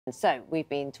So, we've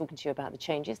been talking to you about the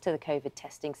changes to the COVID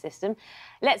testing system.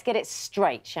 Let's get it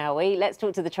straight, shall we? Let's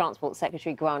talk to the Transport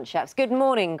Secretary, Grant Shapps. Good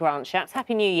morning, Grant Shapps.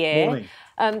 Happy New Year.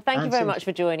 Morning. Thank you very much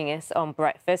for joining us on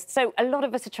Breakfast. So, a lot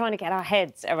of us are trying to get our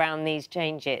heads around these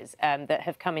changes that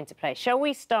have come into place. Shall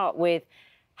we start with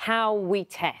how we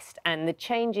test and the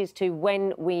changes to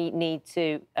when we need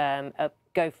to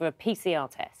go for a PCR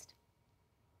test?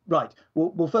 Right.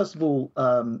 Well, first of all,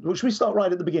 should we start right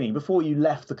at the beginning? Before you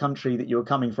left the country that you were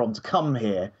coming from to come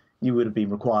here, you would have been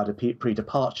required a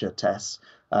pre-departure test.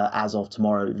 As of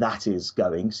tomorrow, that is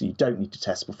going, so you don't need to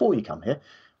test before you come here.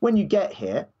 When you get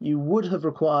here, you would have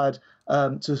required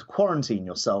to quarantine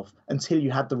yourself until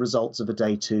you had the results of a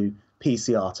day 2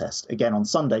 PCR test. Again, on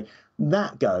Sunday,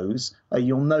 that goes.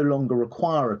 You'll no longer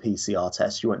require a PCR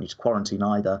test. You won't need to quarantine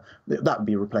either. That would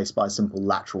be replaced by a simple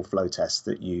lateral flow test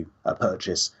that you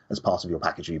purchase as part of your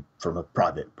package from a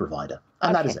private provider.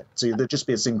 And that is it. So there'll just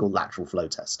be a single lateral flow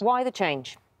test. Why the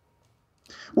change?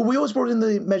 Well, we always brought in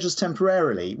the measures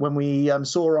temporarily. When we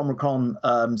saw Omicron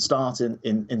start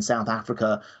in South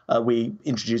Africa, we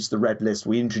introduced the red list.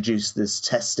 We introduced this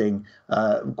testing,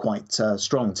 quite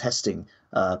strong testing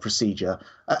procedure.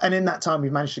 And in that time,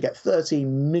 we've managed to get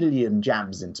 13 million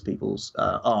jabs into people's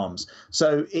arms.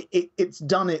 So it's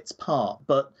done its part.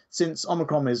 But since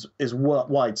Omicron is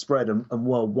widespread and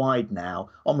worldwide now,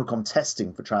 Omicron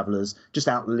testing for travellers just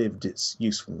outlived its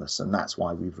usefulness. And that's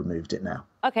why we've removed it now.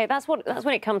 OK, that's when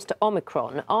it comes to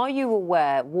Omicron. Are you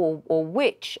aware or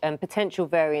which potential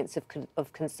variants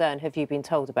of concern have you been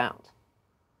told about?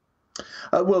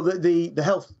 Well, the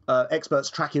health experts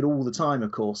track it all the time,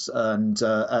 of course,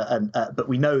 but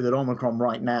we know that Omicron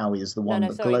right now is the one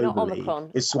that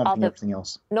globally is swamping everything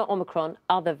else. Not Omicron,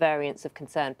 other variants of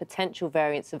concern, potential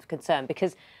variants of concern,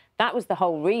 because that was the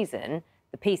whole reason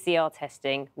the PCR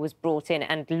testing was brought in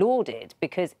and lauded,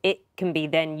 because it can be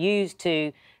then used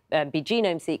to be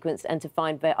genome sequenced and to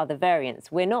find other variants.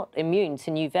 We're not immune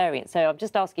to new variants. So I'm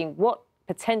just asking, what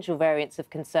potential variants of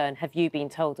concern have you been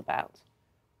told about?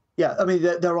 Yeah, I mean,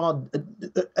 there are,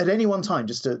 at any one time,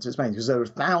 just to explain, because there are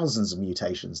thousands of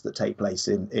mutations that take place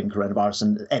in coronavirus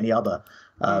and any other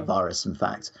virus, in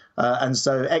fact. And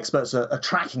so experts are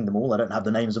tracking them all. I don't have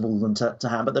the names of all of them to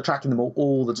hand, but they're tracking them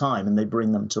all the time, and they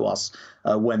bring them to us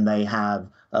when they have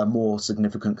more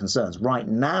significant concerns. Right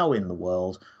now in the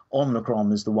world,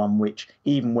 Omicron is the one which,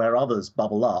 even where others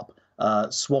bubble up,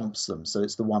 swamps them. So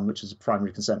it's the one which is a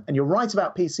primary concern. And you're right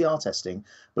about PCR testing,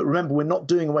 but remember, we're not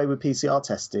doing away with PCR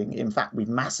testing. In fact, we've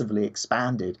massively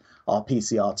expanded our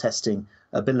PCR testing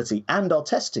ability and our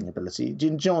testing ability.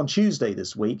 On Tuesday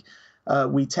this week,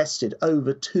 we tested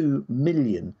over 2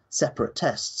 million separate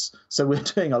tests. So we're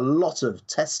doing a lot of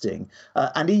testing.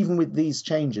 And even with these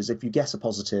changes, if you get a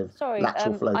positive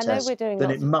lateral flow test,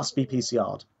 then it must be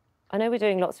PCR'd. I know we're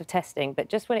doing lots of testing, but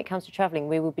just when it comes to travelling,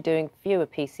 we will be doing fewer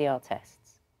PCR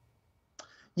tests.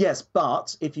 Yes,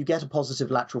 but if you get a positive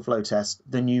lateral flow test,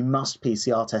 then you must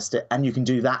PCR test it, and you can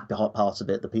do that part of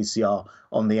it, the PCR,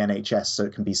 on the NHS, so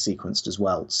it can be sequenced as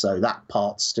well. So that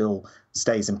part still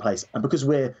stays in place. And because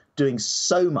we're doing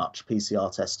so much PCR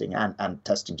testing and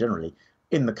testing generally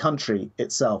in the country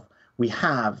itself, we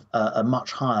have a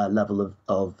much higher level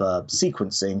of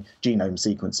sequencing, genome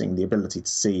sequencing, the ability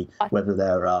to see whether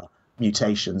there are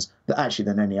mutations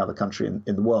than any other country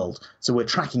in the world. So we're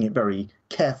tracking it very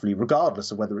carefully,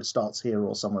 regardless of whether it starts here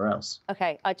or somewhere else.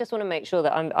 OK, I just want to make sure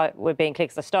that we're being clear,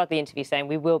 because I started the interview saying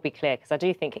we will be clear, because I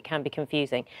do think it can be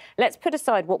confusing. Let's put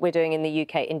aside what we're doing in the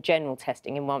UK in general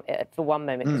testing for one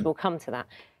moment, because we'll come to that.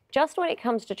 Just when it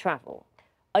comes to travel,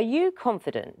 are you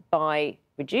confident by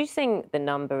reducing the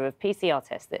number of PCR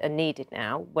tests that are needed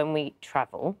now when we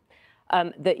travel,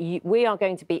 that we are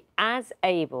going to be as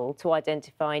able to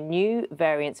identify new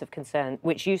variants of concern,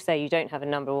 which you say you don't have a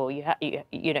number, or you haven't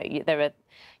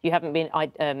been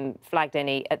flagged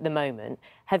any at the moment?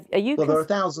 Well, there are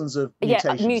thousands of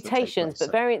mutations.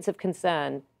 But variants of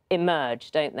concern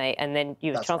emerge, don't they? And then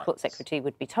you, as Transport Secretary,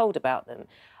 would be told about them.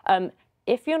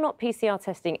 If you're not PCR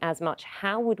testing as much,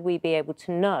 how would we be able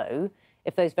to know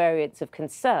if those variants of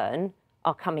concern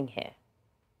are coming here?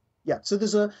 Yeah, so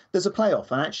there's a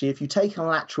playoff, and actually, if you take a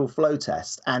lateral flow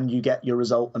test and you get your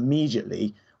result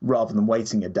immediately, rather than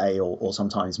waiting a day or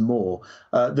sometimes more,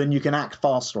 then you can act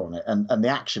faster on it. And the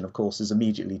action, of course, is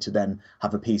immediately to then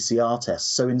have a PCR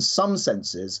test. So in some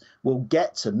senses, we'll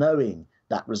get to knowing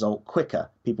that result quicker.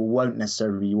 People won't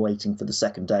necessarily be waiting for the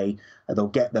second day. They'll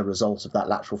get their result of that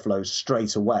lateral flow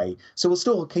straight away. So we'll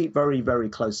still keep very, very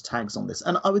close tags on this.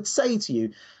 And I would say to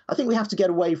you, I think we have to get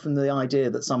away from the idea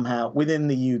that somehow within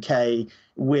the UK,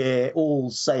 we're all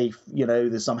safe,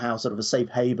 there's somehow sort of a safe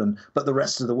haven, but the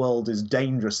rest of the world is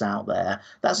dangerous out there.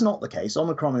 That's not the case.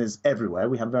 Omicron is everywhere.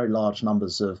 We have very large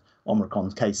numbers of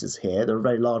Omicron cases here. There are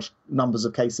very large numbers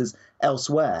of cases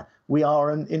elsewhere. We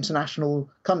are an international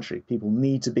country. People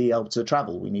need to be able to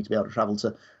travel. We need to be able to travel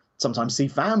to sometimes see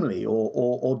family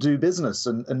or do business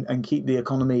and keep the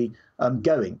economy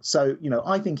going. So,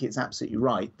 I think it's absolutely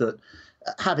right that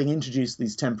having introduced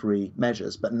these temporary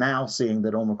measures, but now seeing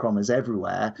that Omicron is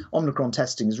everywhere, Omicron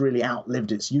testing has really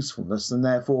outlived its usefulness, and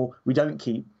therefore we don't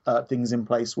keep things in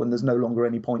place when there's no longer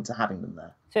any point to having them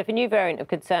there. So if a new variant of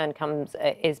concern comes,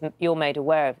 you're made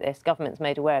aware of this, government's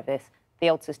made aware of this, the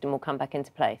old system will come back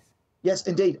into place? Yes,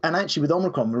 indeed. And actually with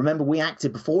Omicron, remember, we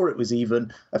acted before it was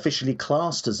even officially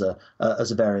classed as a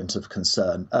variant of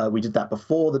concern. We did that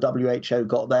before the WHO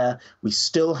got there. We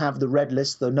still have the red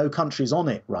list, though no country's on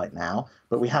it right now,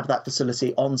 but we have that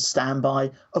facility on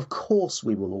standby. Of course,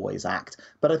 we will always act.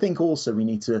 But I think also we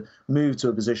need to move to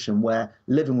a position where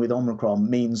living with Omicron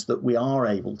means that we are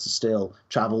able to still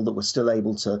travel, that we're still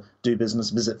able to do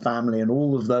business, visit family, and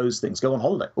all of those things, go on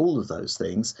holiday, all of those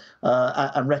things,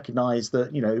 and recognise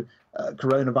that,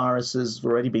 coronavirus has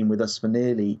already been with us for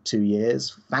nearly 2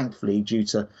 years, thankfully, due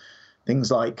to things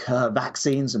like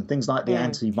vaccines and things like the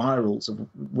antivirals, of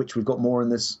which we've got more in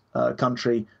this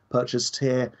country purchased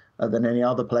here than any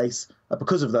other place.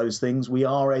 Because of those things, we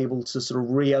are able to sort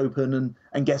of reopen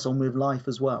and get on with life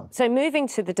as well. So moving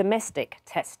to the domestic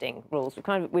testing rules,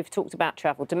 we've talked about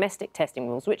travel, domestic testing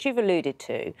rules, which you've alluded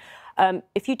to.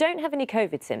 If you don't have any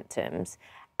COVID symptoms,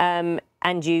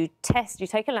 and you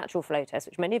take a lateral flow test,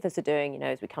 which many of us are doing,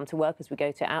 as we come to work, as we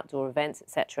go to outdoor events,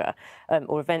 etc.,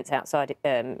 or events outside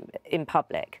in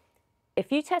public.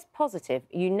 If you test positive,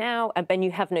 and then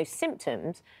you have no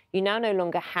symptoms, you now no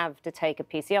longer have to take a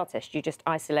PCR test. You just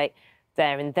isolate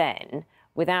there and then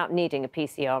without needing a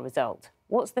PCR result.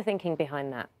 What's the thinking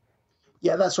behind that?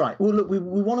 Yeah, that's right. Well, look, we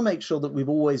want to make sure that we've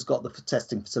always got the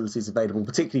testing facilities available,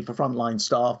 particularly for frontline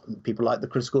staff and people like the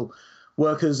critical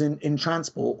workers in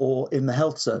transport or in the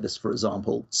health service, for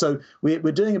example. So we're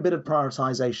doing a bit of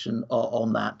prioritisation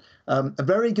on that. A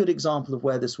very good example of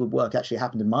where this would work actually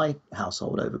happened in my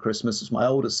household over Christmas. As my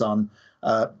older son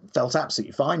felt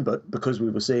absolutely fine, but because we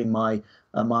were seeing my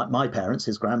parents,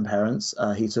 his grandparents,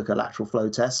 he took a lateral flow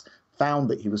test, found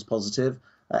that he was positive,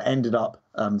 ended up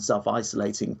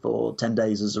self-isolating for 10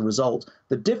 days as a result.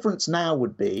 The difference now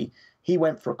would be he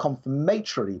went for a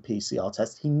confirmatory PCR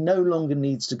test. He no longer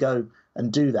needs to go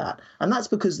and do that. And that's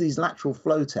because these lateral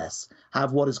flow tests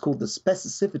have what is called the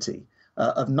specificity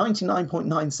of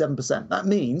 99.97%. That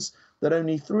means that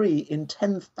only 3 in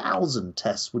 10,000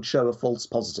 tests would show a false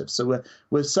positive. So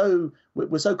we're so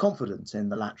confident in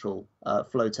the lateral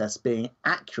flow test being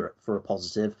accurate for a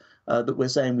positive that we're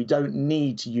saying we don't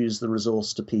need to use the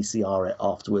resource to PCR it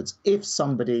afterwards if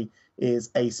somebody is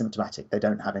asymptomatic, they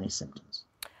don't have any symptoms.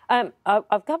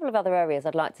 A couple of other areas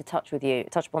I'd like to touch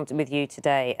upon with you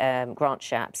today, Grant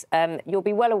Shapps. You'll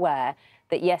be well aware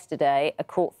that yesterday a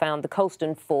court found the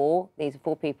Colston Four, these are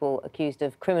 4 people accused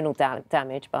of criminal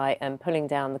damage by pulling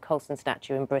down the Colston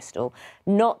statue in Bristol,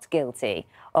 not guilty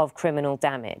of criminal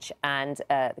damage. And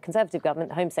the Conservative government,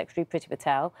 the Home Secretary, Priti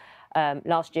Patel,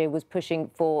 last year was pushing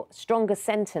for stronger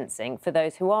sentencing for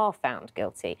those who are found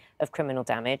guilty of criminal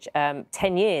damage,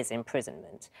 10 years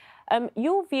imprisonment.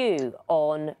 Your view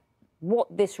on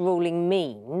what this ruling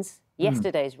means,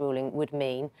 yesterday's ruling would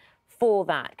mean, for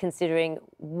that, considering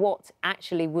what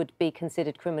actually would be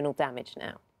considered criminal damage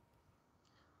now?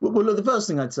 Well, look, the first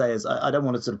thing I'd say is I don't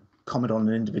want to sort of comment on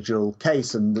an individual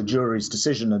case and the jury's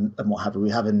decision and what have you. We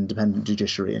have an independent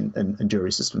judiciary and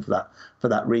jury system for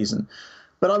that reason.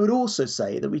 But I would also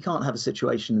say that we can't have a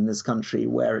situation in this country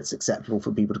where it's acceptable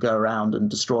for people to go around and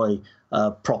destroy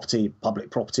property, public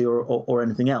property, or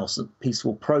anything else. A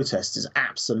peaceful protest is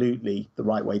absolutely the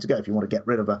right way to go. If you want to get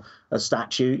rid of a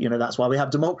statue, that's why we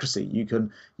have democracy. You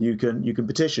can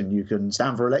petition, you can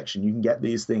stand for election, you can get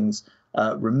these things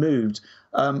removed.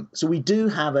 So we do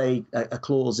have a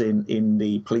clause in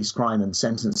the police crime and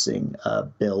sentencing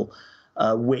bill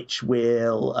which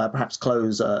will perhaps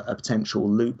close a potential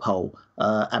loophole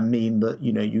and mean that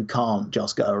you can't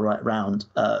just go around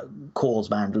cause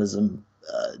vandalism,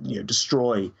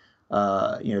 destroy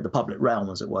the public realm,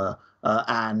 as it were,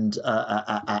 and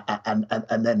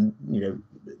then, you know,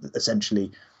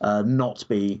 essentially not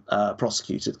be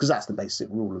prosecuted, because that's the basic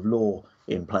rule of law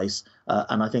in place.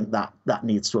 And I think that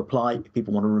needs to apply. If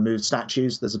people want to remove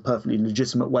statues, there's a perfectly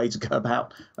legitimate way to go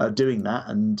about doing that,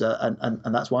 and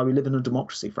that's why we live in a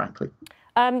democracy, frankly.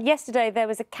 Yesterday there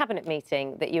was a cabinet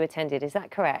meeting that you attended. Is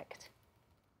that correct?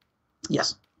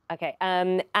 Yes. OK,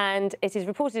 and it is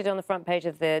reported on the front page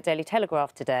of the Daily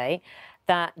Telegraph today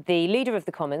that the Leader of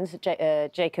the Commons,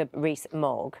 Jacob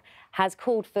Rees-Mogg, has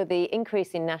called for the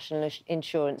increase in national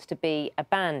insurance to be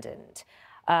abandoned.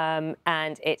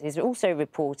 And it is also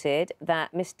reported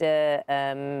that Mr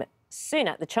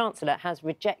Sunak, the Chancellor, has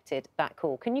rejected that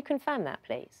call. Can you confirm that,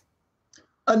 please?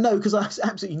 No, because I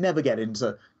absolutely never get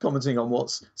into commenting on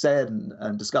what's said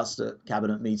and discussed at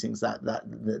cabinet meetings. That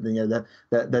you know,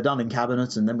 they're done in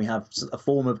cabinet, and then we have a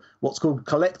form of what's called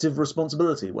collective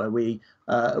responsibility, where we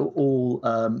all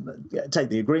take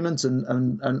the agreement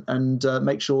and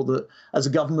make sure that as a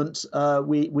government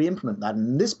we implement that. And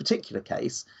in this particular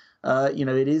case, you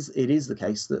know, it is the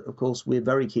case that, of course, we're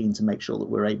very keen to make sure that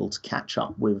we're able to catch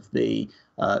up with the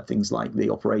things like the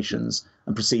operations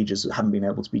and procedures that haven't been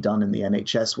able to be done in the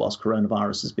NHS whilst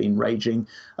coronavirus has been raging.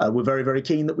 We're very, very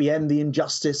keen that we end the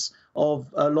injustice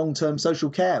of long-term social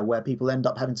care, where people end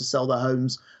up having to sell their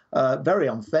homes very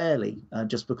unfairly,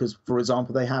 just because, for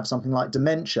example, they have something like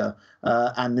dementia,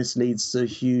 and this leads to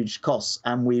huge costs.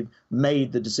 And we've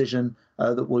made the decision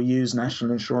that we'll use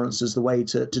national insurance as the way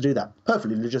to do that.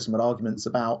 Perfectly legitimate arguments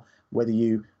about whether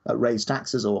you raise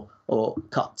taxes or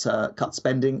cut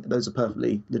spending. Those are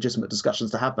perfectly legitimate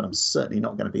discussions to have, but I'm certainly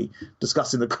not going to be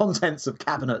discussing the contents of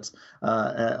cabinet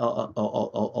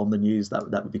on the news. That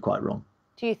would be quite wrong.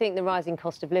 Do you think the rising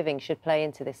cost of living should play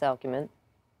into this argument?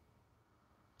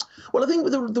 Well, I think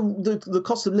the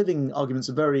cost of living arguments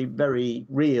are very, very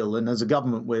real, and as a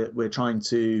government, we're trying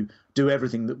to do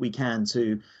everything that we can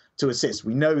to assist.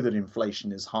 We know that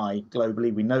inflation is high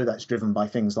globally. We know that's driven by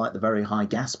things like the very high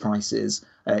gas prices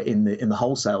in the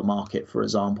wholesale market, for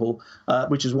example,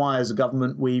 which is why, as a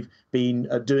government, we've been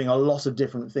doing a lot of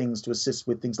different things to assist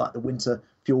with things like the winter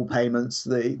fuel payments,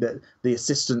 the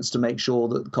assistance to make sure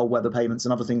that the cold weather payments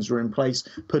and other things are in place,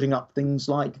 putting up things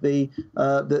like the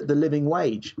living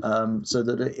wage, so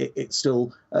that it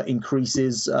still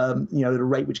increases, you know, at a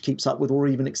rate which keeps up with or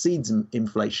even exceeds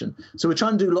inflation. So we're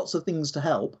trying to do lots of things to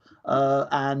help,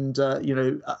 and you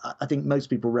know, I think most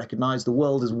people recognise the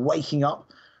world is waking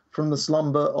up from the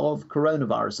slumber of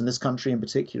coronavirus, and this country in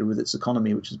particular, with its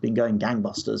economy, which has been going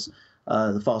gangbusters,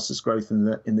 the fastest growth in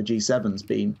the G7's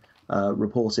been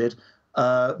reported,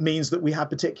 means that we have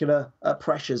particular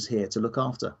pressures here to look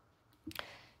after.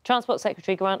 Transport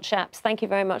Secretary Grant Shapps, thank you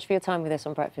very much for your time with us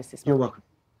on Breakfast this morning. You're welcome.